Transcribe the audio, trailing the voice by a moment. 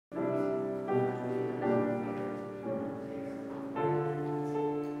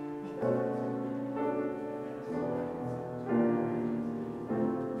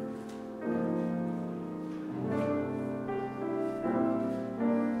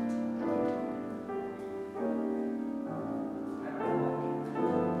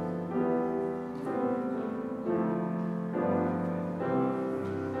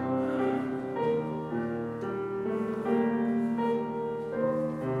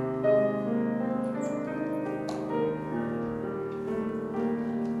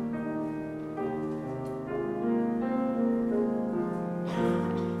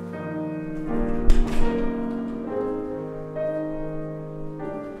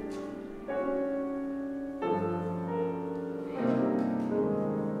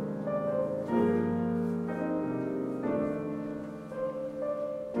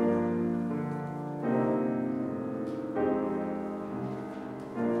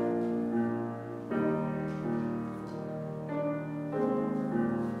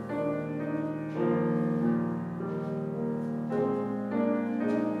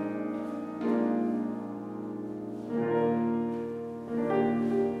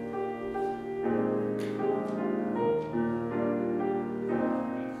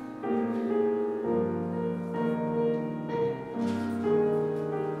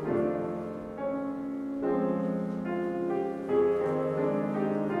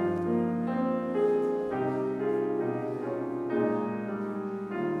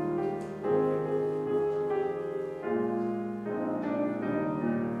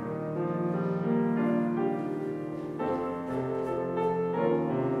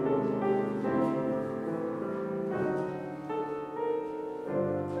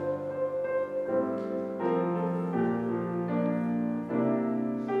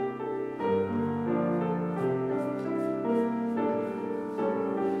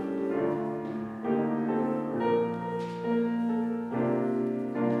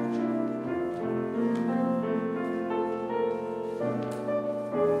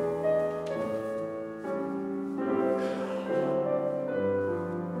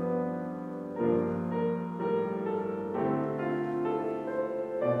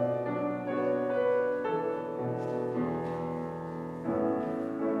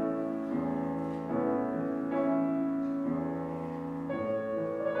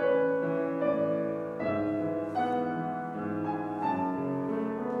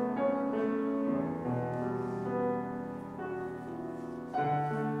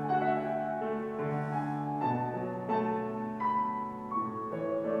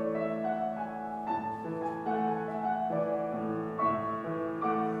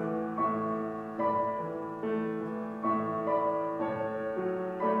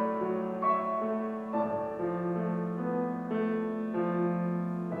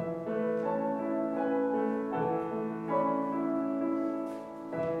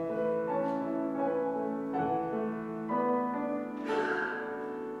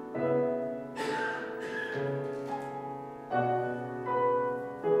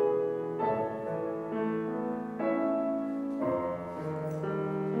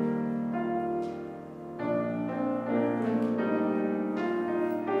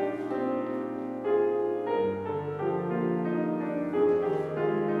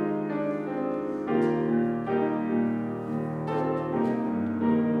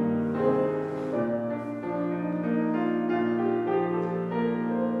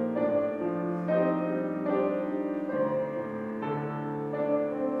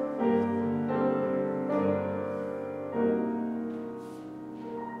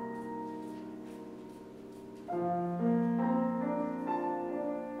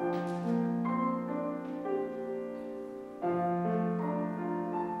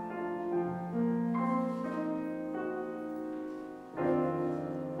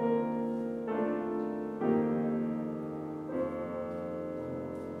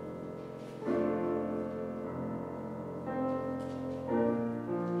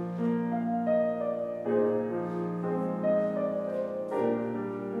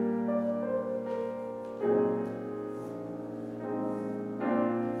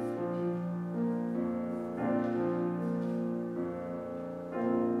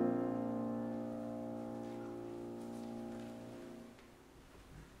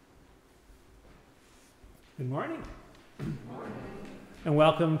Good morning. And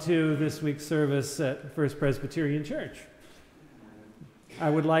welcome to this week's service at First Presbyterian Church.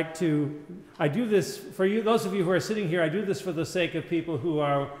 I do this for you, those of you who are sitting here, I do this for the sake of people who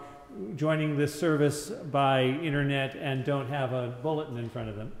are joining this service by internet and don't have a bulletin in front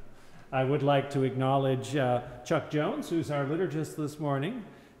of them. I would like to acknowledge Chuck Jones, who's our liturgist this morning.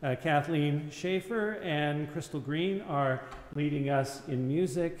 Kathleen Schaefer and Crystal Green are leading us in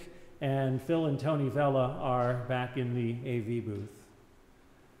music, and Phil and Tony Vella are back in the AV booth.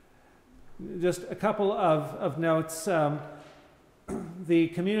 Just a couple of notes. The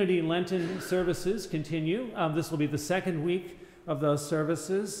community Lenten services continue. This will be the second week of those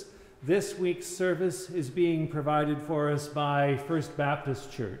services. This week's service is being provided for us by First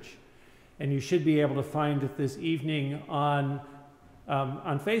Baptist Church. And you should be able to find it this evening on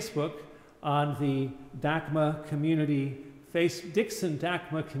Facebook on the Dixon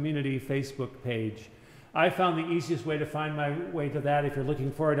DACMA Community Facebook page. I found the easiest way to find my way to that, if you're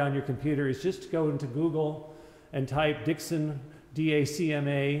looking for it on your computer, is just to go into Google and type Dixon,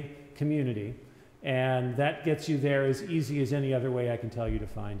 DACMA Community. And that gets you there as easy as any other way I can tell you to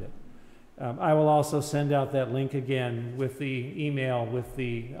find it. I will also send out that link again with the email with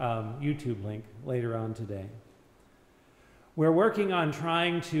the YouTube link later on today. We're working on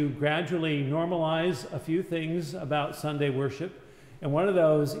trying to gradually normalize a few things about Sunday worship, and one of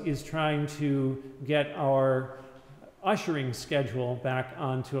those is trying to get our ushering schedule back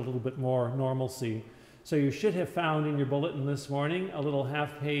onto a little bit more normalcy. So you should have found in your bulletin this morning a little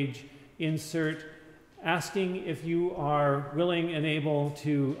half-page insert asking if you are willing and able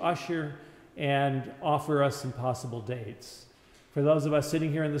to usher and offer us some possible dates. For those of us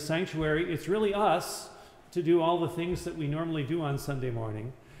sitting here in the sanctuary, it's really us to do all the things that we normally do on Sunday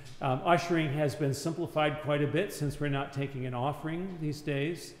morning. Ushering has been simplified quite a bit since we're not taking an offering these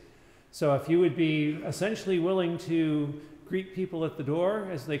days. So if you would be essentially willing to greet people at the door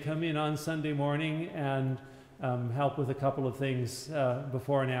as they come in on Sunday morning and help with a couple of things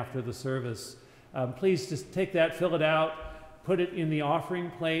before and after the service, please just take that, fill it out, put it in the offering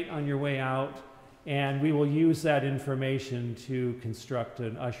plate on your way out, and we will use that information to construct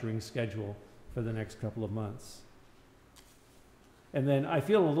an ushering schedule for the next couple of months. And then I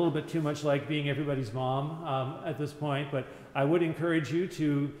feel a little bit too much like being everybody's mom at this point, but I would encourage you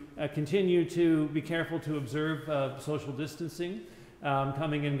to continue to be careful to observe social distancing,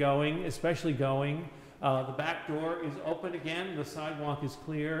 coming and going, especially going. The back door is open again, the sidewalk is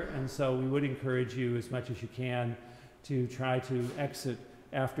clear, and so we would encourage you as much as you can to try to exit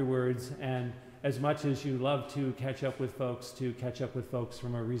afterwards, and as much as you love to catch up with folks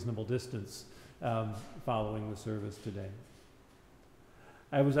from a reasonable distance following the service today.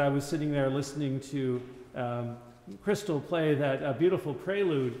 I was sitting there listening to Crystal play that beautiful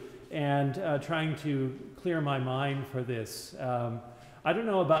prelude and trying to clear my mind for this. I don't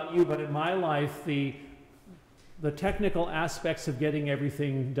know about you, but in my life, the technical aspects of getting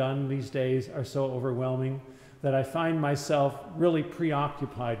everything done these days are so overwhelming that I find myself really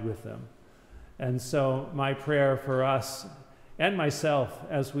preoccupied with them. And so my prayer for us and myself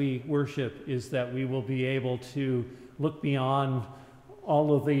as we worship is that we will be able to look beyond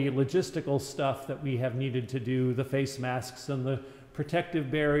all of the logistical stuff that we have needed to do, the face masks and the protective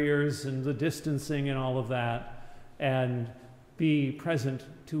barriers and the distancing and all of that, and be present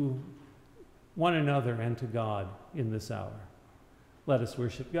to one another and to God in this hour. Let us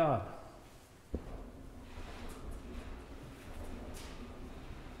worship God.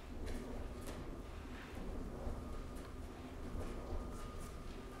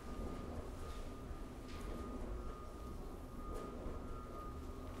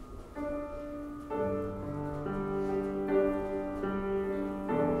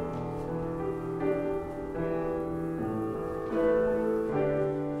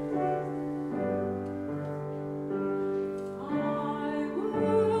 I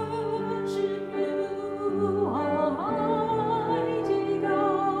will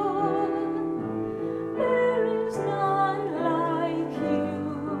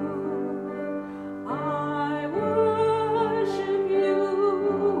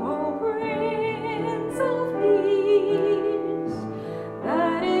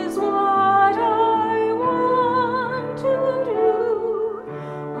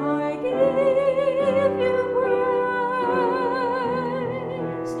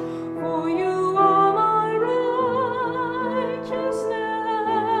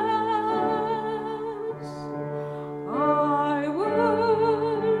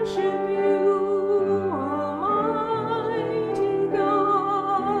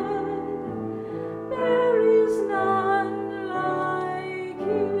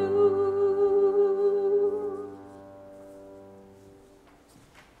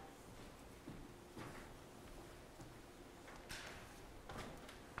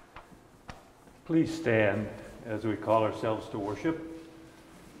Please stand as we call ourselves to worship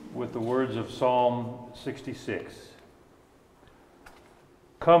with the words of Psalm 66.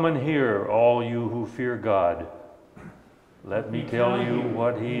 Come and hear, all you who fear God. Let me tell you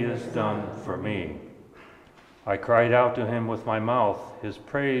what he has done for me. I cried out to him with my mouth. His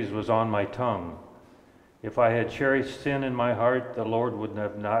praise was on my tongue. If I had cherished sin in my heart, the Lord would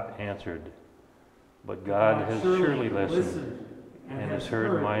have not answered. But God has surely listened and has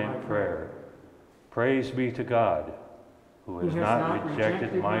heard my prayer. Praise be to God, who has not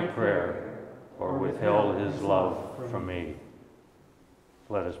rejected my prayer or withheld his love from me.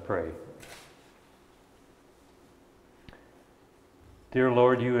 Let us pray. Dear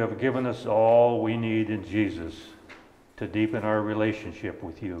Lord, you have given us all we need in Jesus to deepen our relationship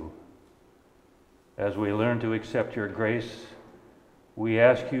with you. As we learn to accept your grace, we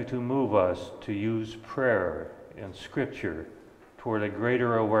ask you to move us to use prayer and Scripture toward a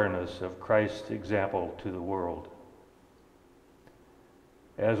greater awareness of Christ's example to the world.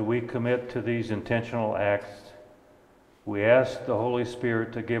 As we commit to these intentional acts, we ask the Holy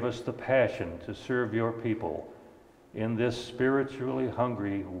Spirit to give us the passion to serve your people in this spiritually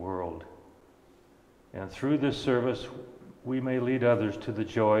hungry world. And through this service, we may lead others to the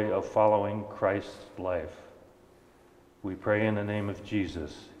joy of following Christ's life. We pray in the name of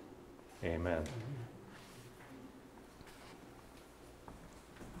Jesus. Amen.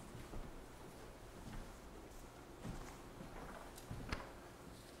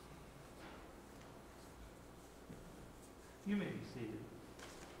 You may be seated.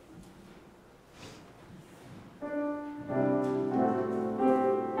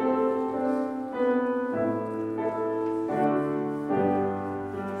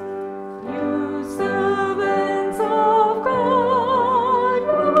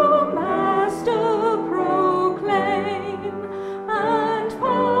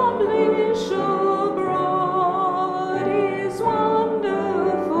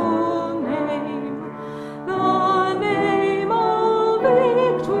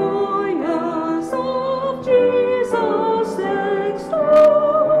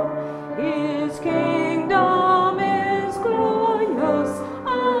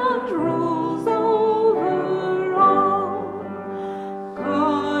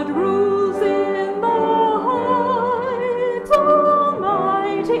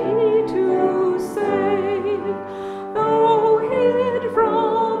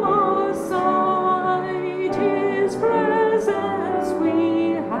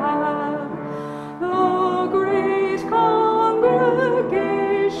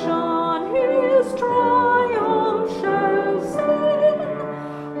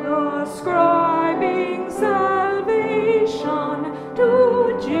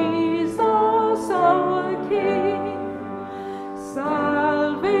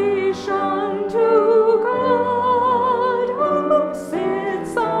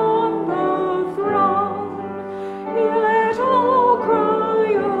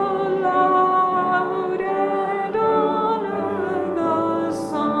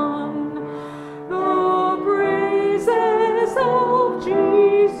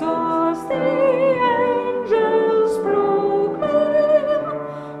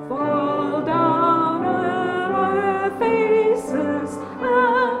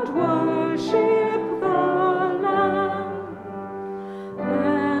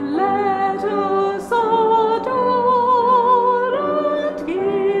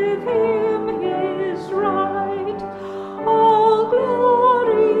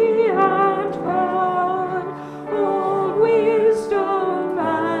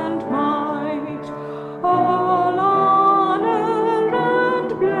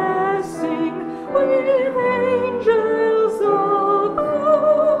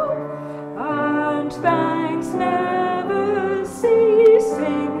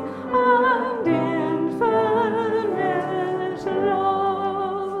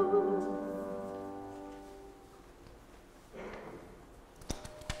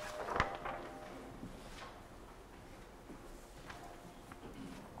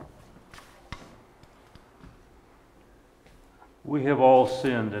 We have all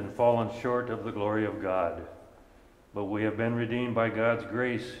sinned and fallen short of the glory of God, but we have been redeemed by God's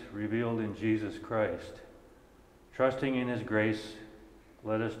grace revealed in Jesus Christ. Trusting in his grace,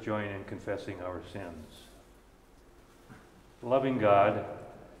 let us join in confessing our sins. Loving God,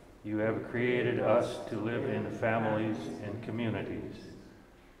 you have created us to live in families and communities,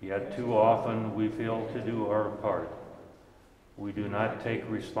 yet too often we fail to do our part. We do not take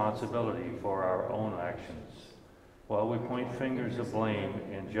responsibility for our own actions, while we point fingers of blame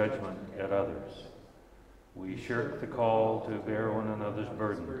and judgment at others. We shirk the call to bear one another's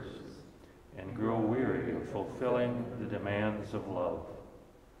burdens and fulfilling the demands of love.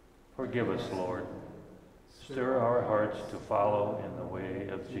 Forgive us, Lord. Stir our hearts to follow in the way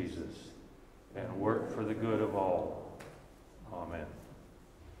of Jesus and work for the good of all. Amen.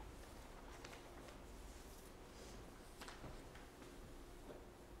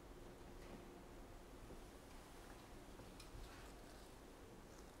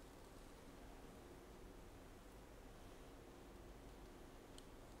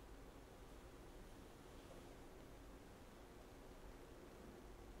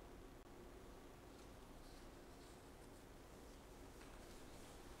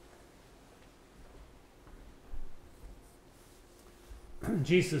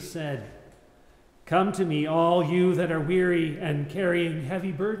 Jesus said, "Come to me, all you that are weary and carrying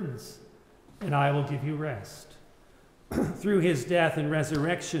heavy burdens, and I will give you rest." Through his death and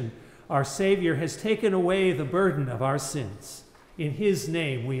resurrection, our Savior has taken away the burden of our sins. In his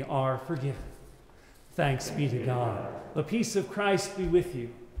name we are forgiven. Thanks be to God. The peace of Christ be with you,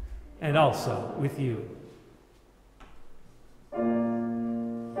 and also with you.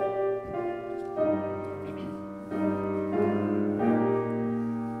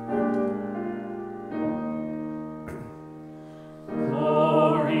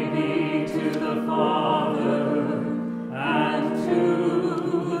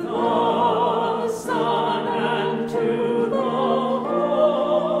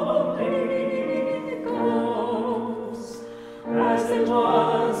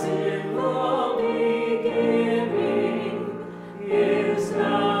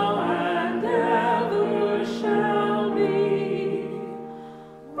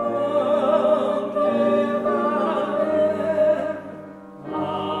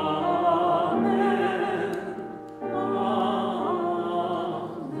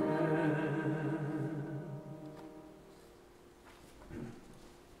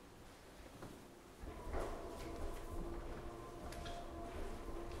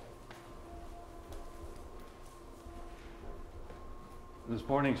 This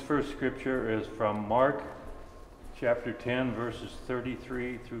morning's first scripture is from Mark chapter 10, verses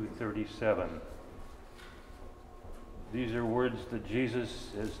 33 through 37. These are words that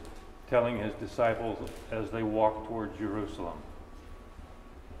Jesus is telling his disciples as they walk toward Jerusalem.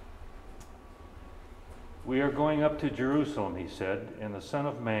 "We are going up to Jerusalem," he said, "and the Son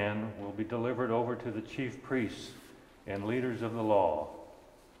of Man will be delivered over to the chief priests and leaders of the law.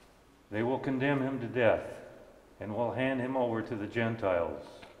 They will condemn him to death and will hand him over to the Gentiles,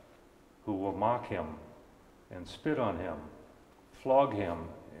 who will mock him and spit on him, flog him,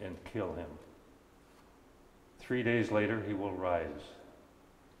 and kill him. 3 days later he will rise."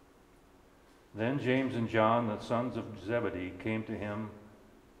 Then James and John, the sons of Zebedee, came to him.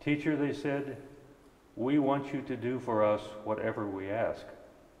 "Teacher," they said, "we want you to do for us whatever we ask."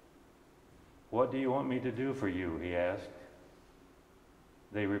 "What do you want me to do for you?" he asked.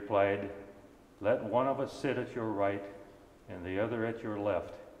 They replied, "Let one of us sit at your right and the other at your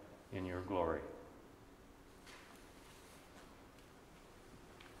left in your glory."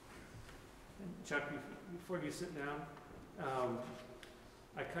 Chuck, before you sit down,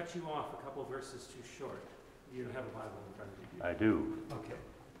 I cut you off a couple verses too short. You don't have a Bible in front of you, do you? I do. Okay.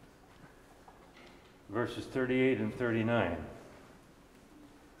 Verses 38 and 39.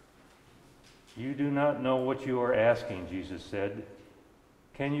 "You do not know what you are asking," Jesus said.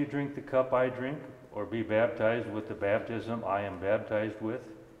 "Can you drink the cup I drink, or be baptized with the baptism I am baptized with?"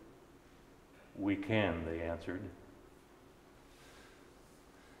 "We can," they answered.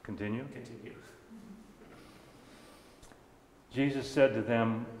 Continue. Continue. Jesus said to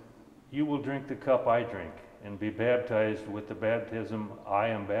them, "You will drink the cup I drink, and be baptized with the baptism I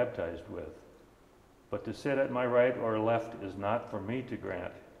am baptized with. But to sit at my right or left is not for me to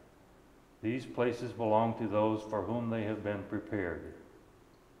grant. These places belong to those for whom they have been prepared."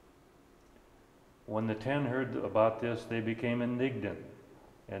 When the 10 heard about this, they became indignant,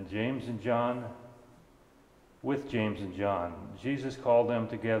 and with James and John, Jesus called them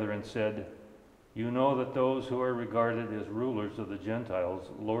together and said, "You know that those who are regarded as rulers of the Gentiles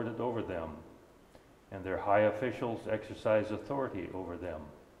lord it over them, and their high officials exercise authority over them.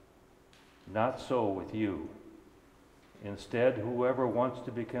 Not so with you. Instead, whoever wants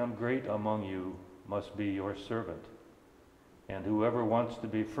to become great among you must be your servant, and whoever wants to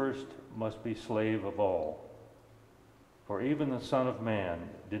be first must be slave of all. For even the Son of Man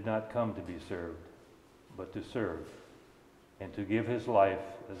did not come to be served, but to serve, and to give his life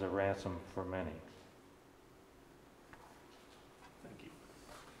as a ransom for many." Thank you.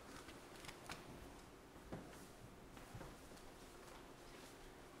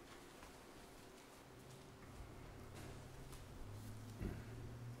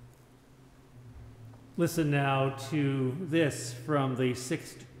 Listen now to this from the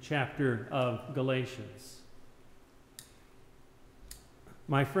 6th chapter of Galatians.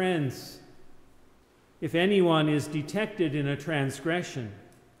 My friends, if anyone is detected in a transgression,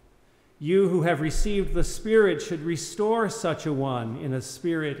 you who have received the Spirit should restore such a one in a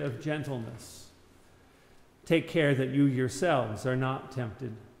spirit of gentleness. Take care that you yourselves are not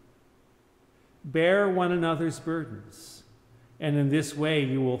tempted. Bear one another's burdens, and in this way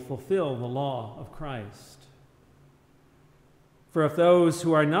you will fulfill the law of Christ. For if those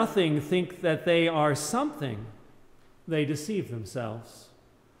who are nothing think that they are something, they deceive themselves.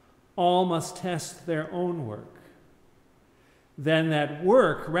 All must test their own work. Then that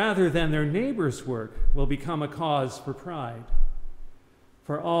work, rather than their neighbor's work, will become a cause for pride.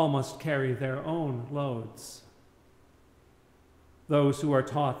 For all must carry their own loads. Those who are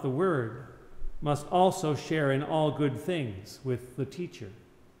taught the word must also share in all good things with the teacher.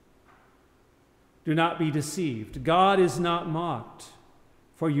 Do not be deceived. God is not mocked,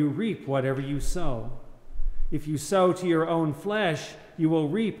 for you reap whatever you sow. If you sow to your own flesh, you will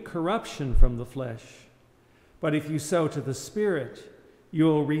reap corruption from the flesh. But if you sow to the Spirit, you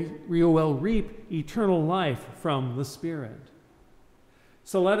will reap eternal life from the Spirit.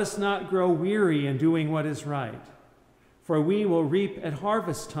 So let us not grow weary in doing what is right, for we will reap at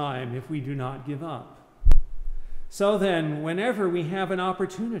harvest time if we do not give up. So then, whenever we have an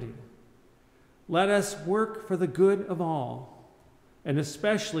opportunity, let us work for the good of all, and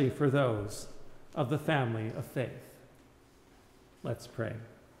especially for those of the family of faith. Let's pray.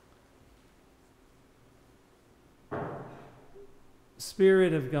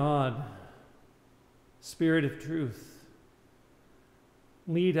 Spirit of God, Spirit of truth,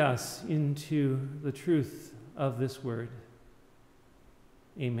 lead us into the truth of this word.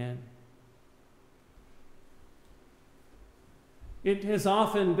 Amen. It has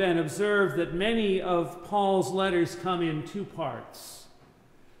often been observed that many of Paul's letters come in two parts.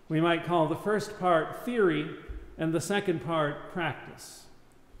 We might call the first part theory and the second part practice.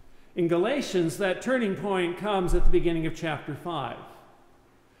 In Galatians, that turning point comes at the beginning of chapter 5.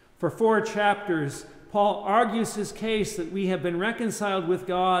 For 4 chapters, Paul argues his case that we have been reconciled with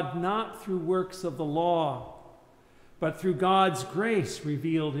God not through works of the law, but through God's grace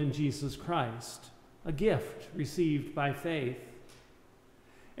revealed in Jesus Christ, a gift received by faith.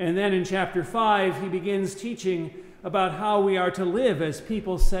 And then in chapter 5, he begins teaching about how we are to live as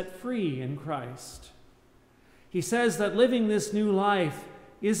people set free in Christ. He says that living this new life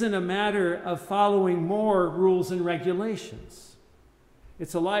isn't a matter of following more rules and regulations.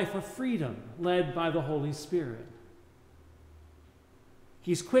 It's a life of freedom led by the Holy Spirit.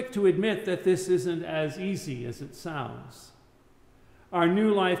 He's quick to admit that this isn't as easy as it sounds. Our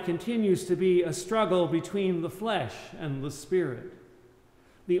new life continues to be a struggle between the flesh and the spirit.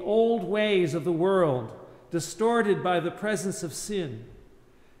 The old ways of the world, distorted by the presence of sin,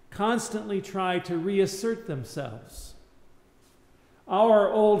 constantly try to reassert themselves.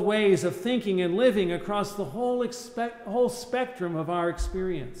 Our old ways of thinking and living across the whole spectrum of our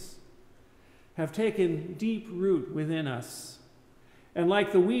experience have taken deep root within us. And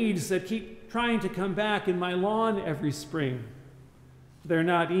like the weeds that keep trying to come back in my lawn every spring, they're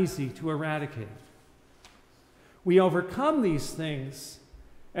not easy to eradicate. We overcome these things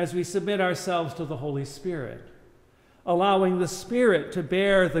as we submit ourselves to the Holy Spirit, allowing the Spirit to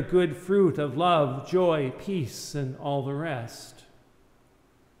bear the good fruit of love, joy, peace, and all the rest.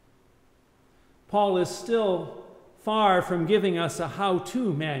 Paul is still far from giving us a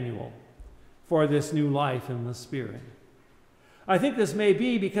how-to manual for this new life in the Spirit. I think this may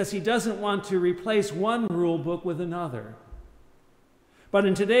be because he doesn't want to replace one rule book with another. But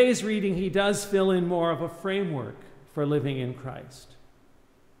in today's reading, he does fill in more of a framework for living in Christ.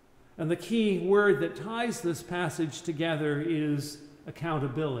 And the key word that ties this passage together is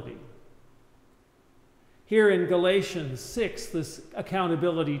accountability. Here in Galatians 6, this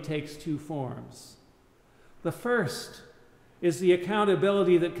accountability takes 2 forms. The first is the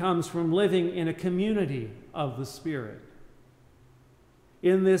accountability that comes from living in a community of the Spirit.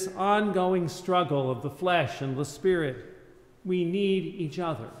 In this ongoing struggle of the flesh and the Spirit, we need each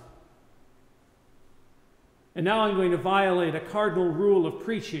other. And now I'm going to violate a cardinal rule of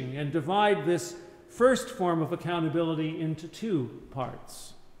preaching and divide this first form of accountability into 2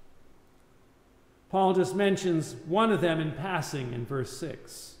 parts. Paul just mentions one of them in passing in verse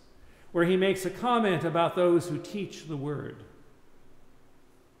 6, where he makes a comment about those who teach the word.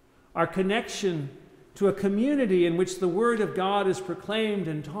 Our connection to a community in which the word of God is proclaimed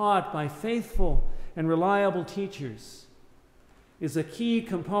and taught by faithful and reliable teachers is a key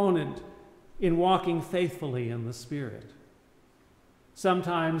component in walking faithfully in the Spirit.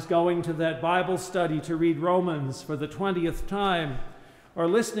 Sometimes going to that Bible study to read Romans for the 20th time, or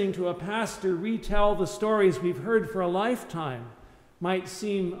listening to a pastor retell the stories we've heard for a lifetime might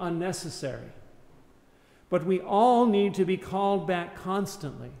seem unnecessary. But we all need to be called back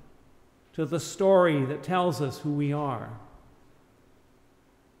constantly to the story that tells us who we are.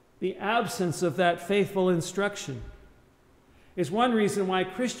 The absence of that faithful instruction is one reason why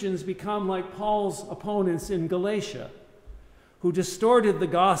Christians become like Paul's opponents in Galatia, who distorted the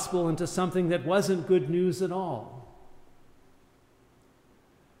gospel into something that wasn't good news at all.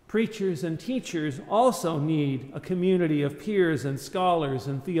 Preachers and teachers also need a community of peers and scholars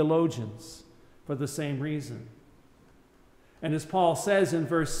and theologians for the same reason. And as Paul says in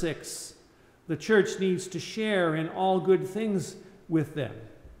verse 6, the church needs to share in all good things with them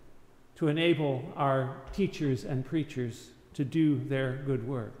to enable our teachers and preachers to do their good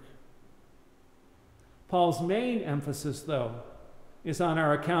work. Paul's main emphasis, though, is on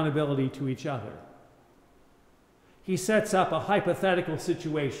our accountability to each other. He sets up a hypothetical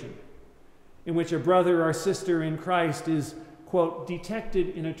situation in which a brother or sister in Christ is, quote, detected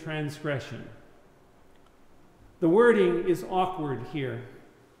in a transgression. The wording is awkward here,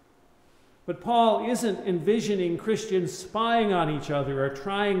 but Paul isn't envisioning Christians spying on each other or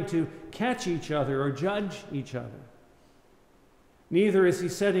trying to catch each other or judge each other. Neither is he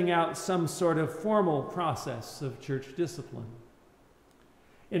setting out some sort of formal process of church discipline.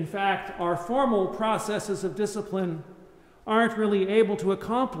 In fact, our formal processes of discipline aren't really able to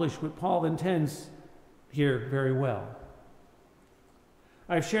accomplish what Paul intends here very well.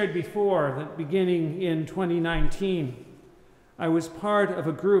 I've shared before that beginning in 2019, I was part of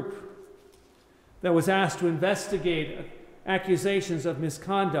a group that was asked to investigate accusations of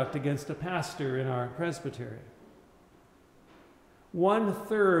misconduct against a pastor in our Presbyterian.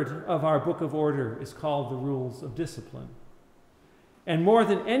 1/3 of our book of order is called the Rules of Discipline. And more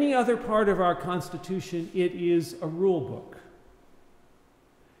than any other part of our Constitution, it is a rule book.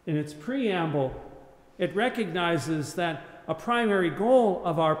 In its preamble, it recognizes that a primary goal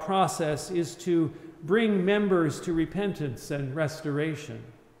of our process is to bring members to repentance and restoration,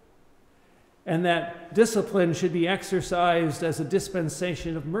 and that discipline should be exercised as a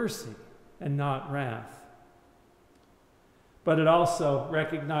dispensation of mercy and not wrath. But it also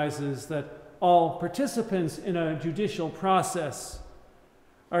recognizes that all participants in a judicial process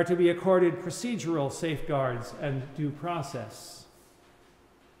are to be accorded procedural safeguards and due process.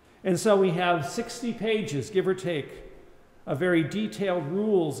 And so we have 60 pages, give or take, of very detailed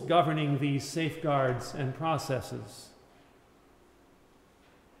rules governing these safeguards and processes.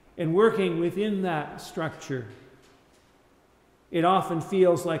 And working within that structure, it often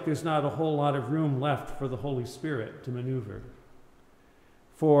feels like there's not a whole lot of room left for the Holy Spirit to maneuver,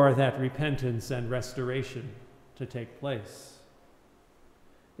 for that repentance and restoration to take place.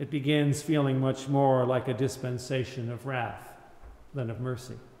 It begins feeling much more like a dispensation of wrath than of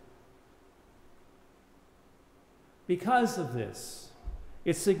mercy. Because of this,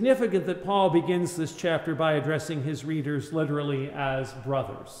 it's significant that Paul begins this chapter by addressing his readers literally as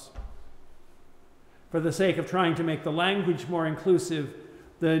brothers. For the sake of trying to make the language more inclusive,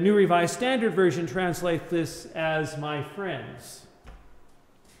 the New Revised Standard Version translates this as my friends.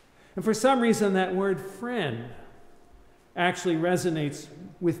 And for some reason, that word friend actually resonates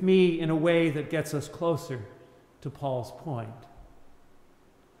with me in a way that gets us closer to Paul's point.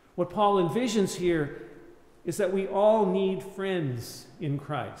 What Paul envisions here is that we all need friends in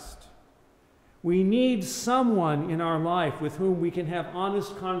Christ. We need someone in our life with whom we can have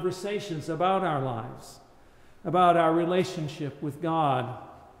honest conversations about our lives, about our relationship with God,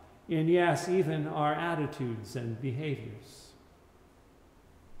 and yes, even our attitudes and behaviors.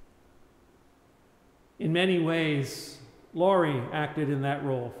 In many ways, Lori acted in that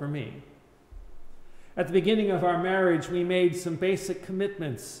role for me. At the beginning of our marriage, we made some basic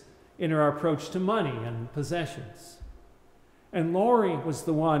commitments in our approach to money and possessions. And Lori was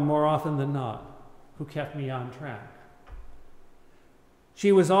the one, more often than not, who kept me on track.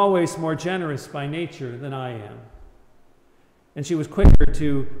 She was always more generous by nature than I am. And she was quicker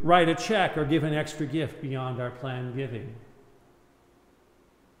to write a check or give an extra gift beyond our planned giving,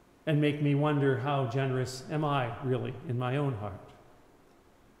 and make me wonder, how generous am I really in my own heart?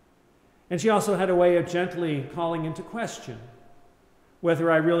 And she also had a way of gently calling into question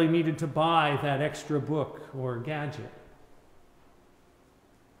whether I really needed to buy that extra book or gadget.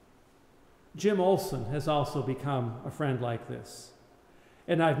 Jim Olson has also become a friend like this,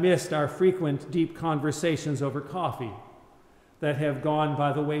 and I've missed our frequent deep conversations over coffee that have gone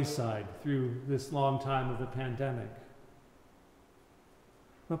by the wayside through this long time of the pandemic.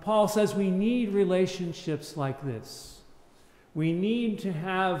 But Paul says we need relationships like this, We need to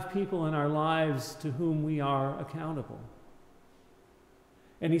have people in our lives to whom we are accountable.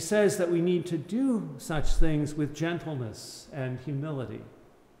 And he says that we need to do such things with gentleness and humility,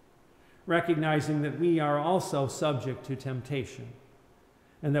 recognizing that we are also subject to temptation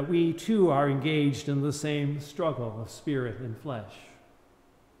and that we too are engaged in the same struggle of spirit and flesh.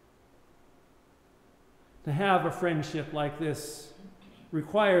 To have a friendship like this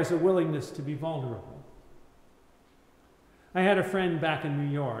requires a willingness to be vulnerable. I had a friend back in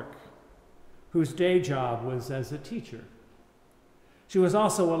New York whose day job was as a teacher. She was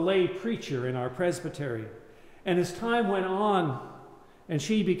also a lay preacher in our presbytery, and as time went on and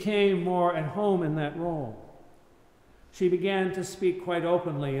she became more at home in that role, she began to speak quite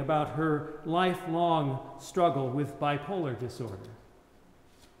openly about her lifelong struggle with bipolar disorder.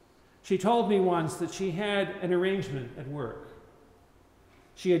 She told me once that she had an arrangement at work.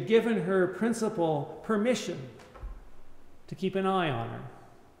 She had given her principal permission to keep an eye on her.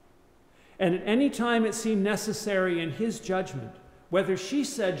 And at any time it seemed necessary in his judgment, whether she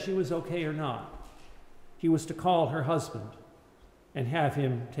said she was okay or not, he was to call her husband and have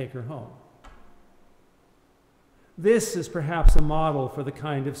him take her home. This is perhaps a model for the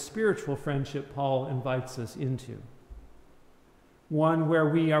kind of spiritual friendship Paul invites us into. One where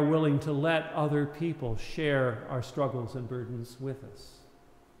we are willing to let other people share our struggles and burdens with us.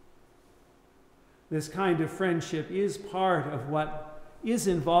 This kind of friendship is part of what is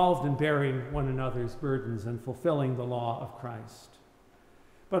involved in bearing one another's burdens and fulfilling the law of Christ.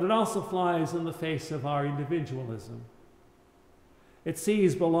 But it also flies in the face of our individualism. It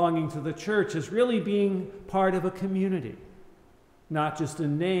sees belonging to the church as really being part of a community, not just a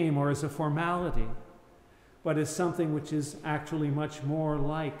name or as a formality, but as something which is actually much more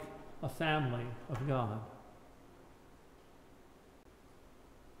like a family of God.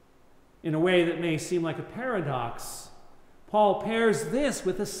 In a way that may seem like a paradox, Paul pairs this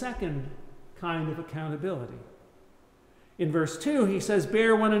with a second kind of accountability. In verse 2, he says,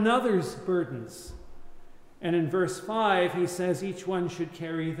 bear one another's burdens. And in verse 5, he says each one should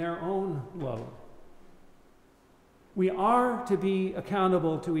carry their own load. We are to be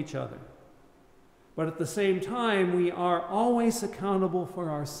accountable to each other. But at the same time, we are always accountable for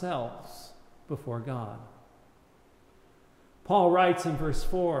ourselves before God. Paul writes in verse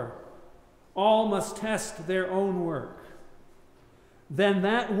 4, all must test their own work. Then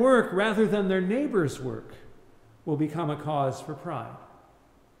that work, rather than their neighbor's work, will become a cause for pride.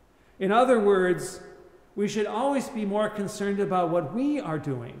 In other words, we should always be more concerned about what we are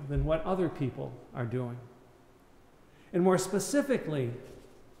doing than what other people are doing. And more specifically,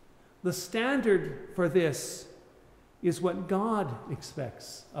 the standard for this is what God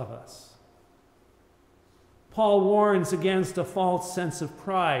expects of us. Paul warns against a false sense of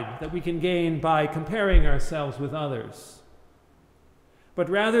pride that we can gain by comparing ourselves with others. But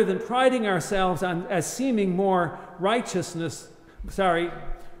rather than priding ourselves on as seeming more righteous than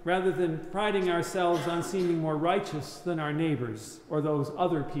our neighbors or those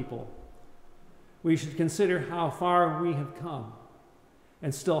other people, we should consider how far we have come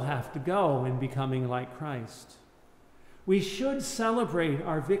and still have to go in becoming like Christ. We should celebrate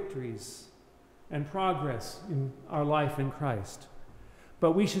our victories and progress in our life in Christ,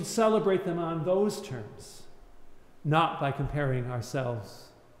 but we should celebrate them on those terms, not by comparing ourselves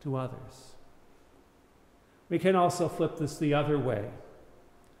to others. We can also flip this the other way.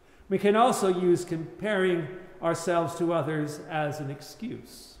 We can also use comparing ourselves to others as an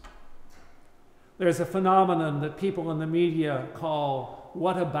excuse. There's a phenomenon that people in the media call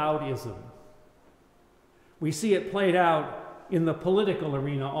whataboutism. We see it played out in the political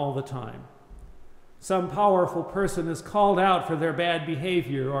arena all the time. Some powerful person is called out for their bad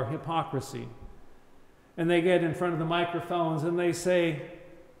behavior or hypocrisy. And they get in front of the microphones and they say,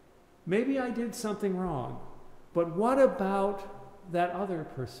 maybe I did something wrong, but what about that other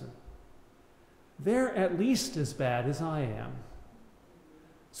person? They're at least as bad as I am.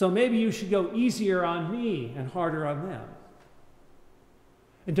 So maybe you should go easier on me and harder on them.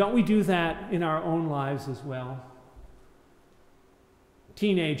 And don't we do that in our own lives as well?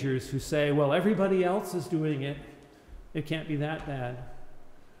 Teenagers who say, well, everybody else is doing it. It can't be that bad.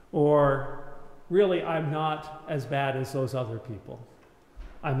 Or, really, I'm not as bad as those other people.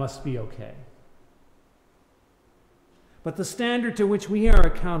 I must be okay. But the standard to which we are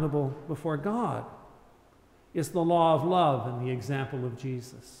accountable before God is the law of love and the example of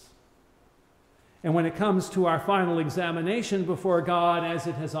Jesus. And when it comes to our final examination before God, as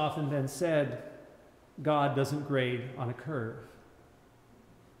it has often been said, God doesn't grade on a curve.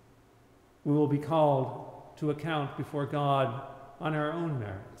 We will be called to account before God on our own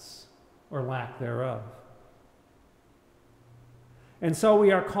merits or lack thereof. And so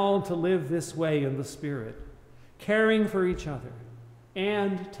we are called to live this way in the Spirit, caring for each other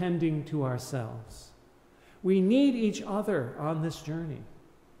and tending to ourselves. We need each other on this journey.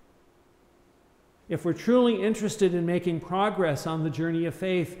 If we're truly interested in making progress on the journey of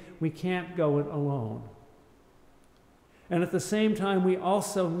faith, we can't go it alone. And at the same time, we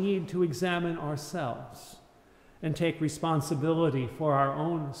also need to examine ourselves and take responsibility for our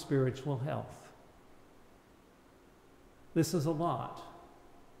own spiritual health. This is a lot.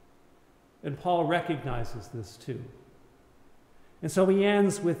 And Paul recognizes this too. And so he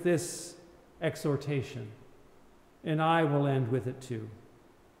ends with this exhortation, and I will end with it too.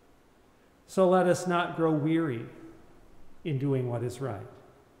 So let us not grow weary in doing what is right.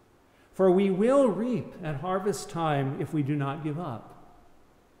 For we will reap at harvest time if we do not give up.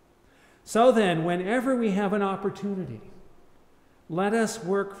 So then, whenever we have an opportunity, let us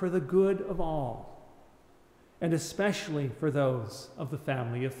work for the good of all, and especially for those of the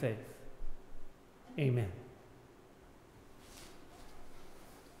family of faith. Amen.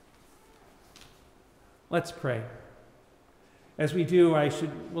 Let's pray. As we do,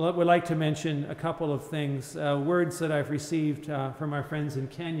 would like to mention a couple of things, words that I've received from our friends in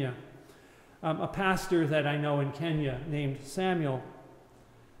Kenya. A pastor that I know in Kenya named Samuel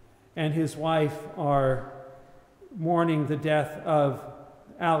and his wife are mourning the death of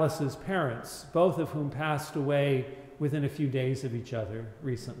Alice's parents, both of whom passed away within a few days of each other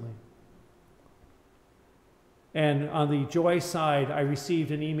recently. And on the joy side, I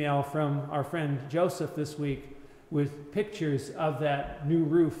received an email from our friend Joseph this week with pictures of that new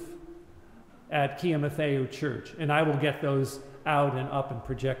roof at Kia Matthew Church. And I will get those out and up and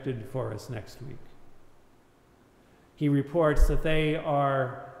projected for us next week. He reports that they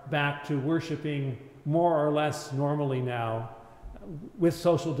are back to worshiping more or less normally now with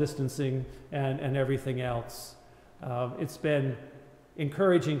social distancing and everything else. It's been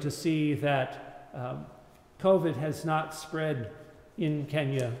encouraging to see that COVID has not spread in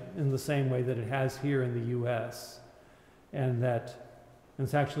Kenya in the same way that it has here in the U.S., and that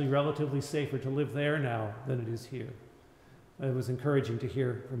it's actually relatively safer to live there now than it is here. It was encouraging to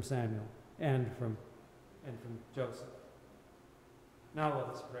hear from Samuel and from Joseph. Now let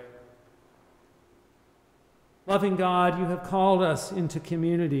us pray. Loving God, you have called us into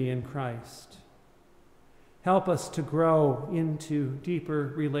community in Christ. Help us to grow into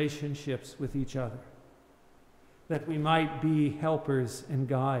deeper relationships with each other, that we might be helpers and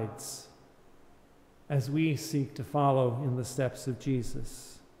guides as we seek to follow in the steps of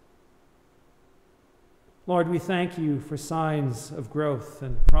Jesus. Lord, we thank you for signs of growth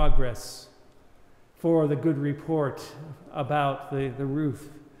and progress, for the good report about the roof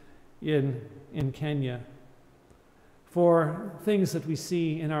in Kenya, for things that we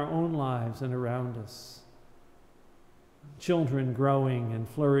see in our own lives and around us. Children growing and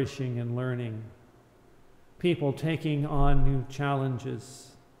flourishing and learning, people taking on new challenges.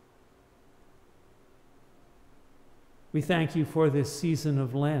 We thank you for this season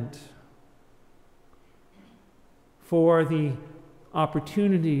of Lent, for the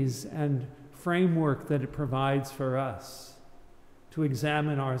opportunities and framework that it provides for us to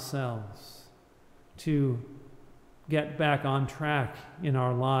examine ourselves, to get back on track in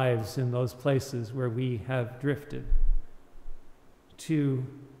our lives in those places where we have drifted, to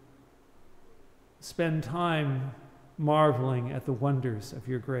spend time marveling at the wonders of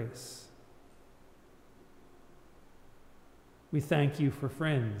your grace. We thank you for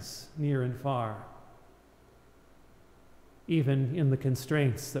friends near and far, even in the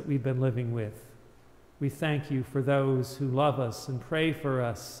constraints that we've been living with. We thank you for those who love us and pray for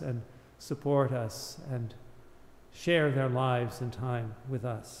us and support us and share their lives and time with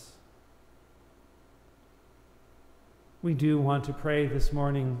us. We do want to pray this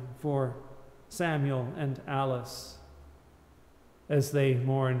morning for Samuel and Alice as they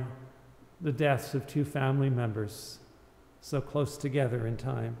mourn the deaths of two family members so close together in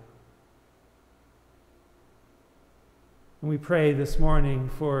time. And we pray this morning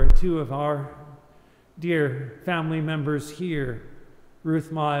for two of our dear family members here,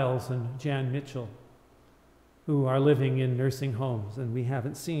 Ruth Miles and Jan Mitchell, who are living in nursing homes and we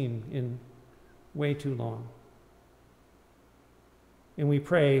haven't seen in way too long. And we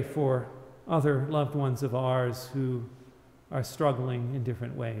pray for other loved ones of ours who are struggling in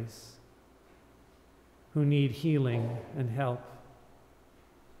different ways, who need healing and help.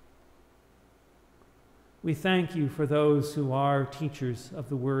 We thank you for those who are teachers of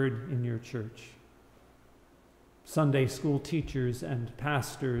the word in your church, Sunday school teachers and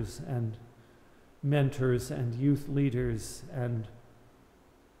pastors and mentors and youth leaders and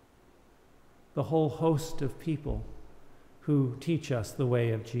the whole host of people who teach us the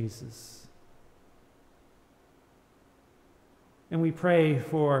way of Jesus. And we pray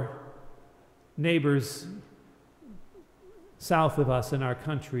for neighbors south of us in our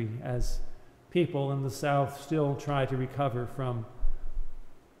country as people in the south still try to recover from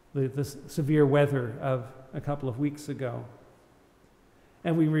the severe weather of a couple of weeks ago.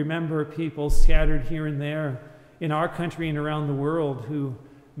 And we remember people scattered here and there in our country and around the world who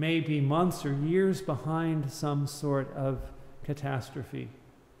may be months or years behind some sort of catastrophe,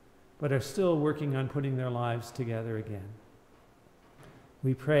 but are still working on putting their lives together again.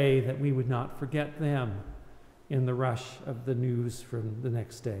 We pray that we would not forget them in the rush of the news from the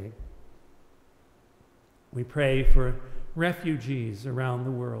next day. We pray for refugees around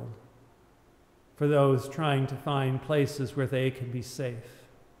the world, for those trying to find places where they can be safe.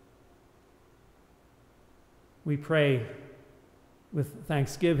 We pray with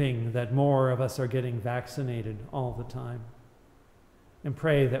thanksgiving that more of us are getting vaccinated all the time, and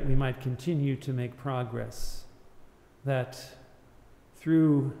pray that we might continue to make progress, that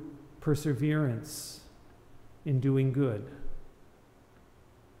through perseverance in doing good,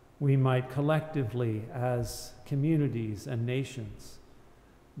 we might collectively, as communities and nations,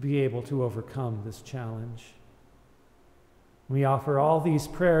 be able to overcome this challenge. We offer all these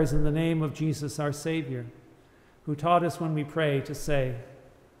prayers in the name of Jesus, our Savior, who taught us when we pray to say,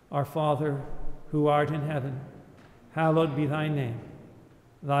 "Our Father, who art in heaven, hallowed be thy name.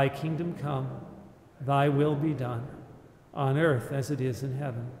 Thy kingdom come, thy will be done, on earth as it is in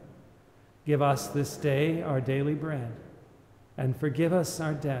heaven. Give us this day our daily bread, and forgive us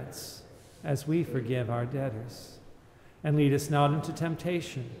our debts as we forgive our debtors. And lead us not into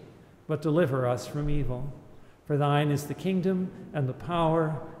temptation, but deliver us from evil. For thine is the kingdom and the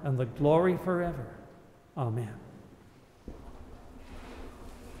power and the glory forever. Amen."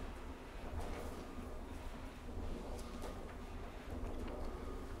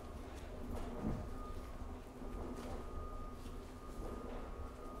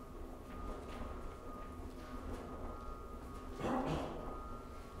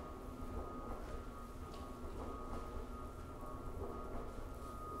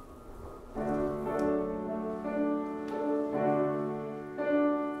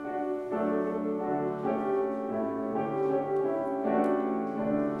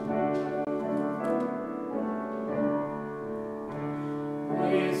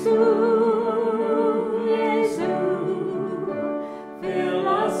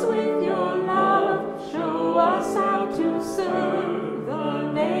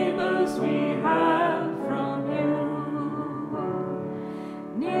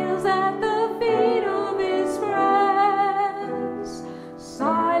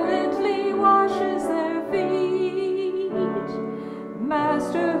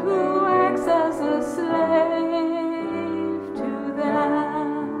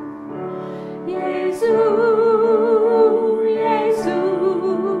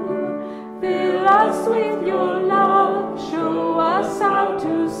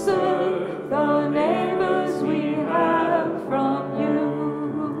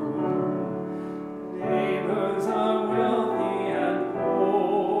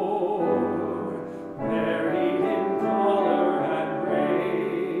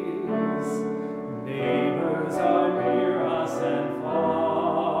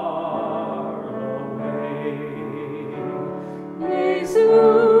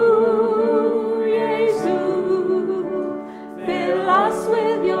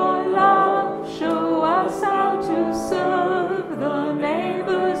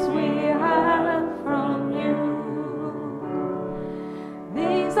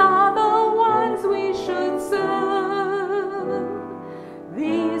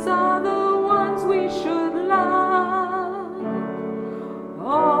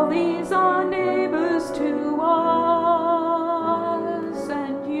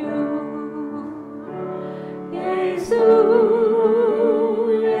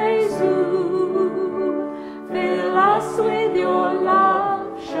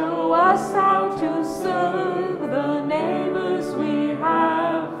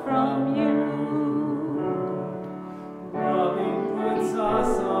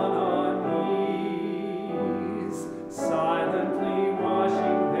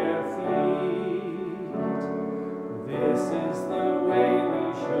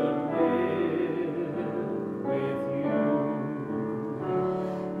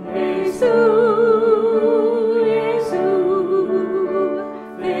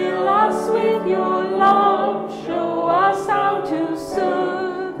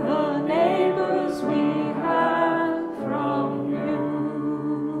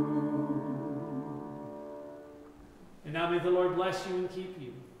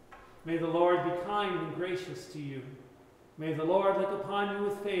 May the Lord be kind and gracious to you. May the Lord look upon you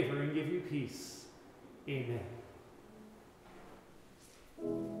with favor and give you peace. Amen.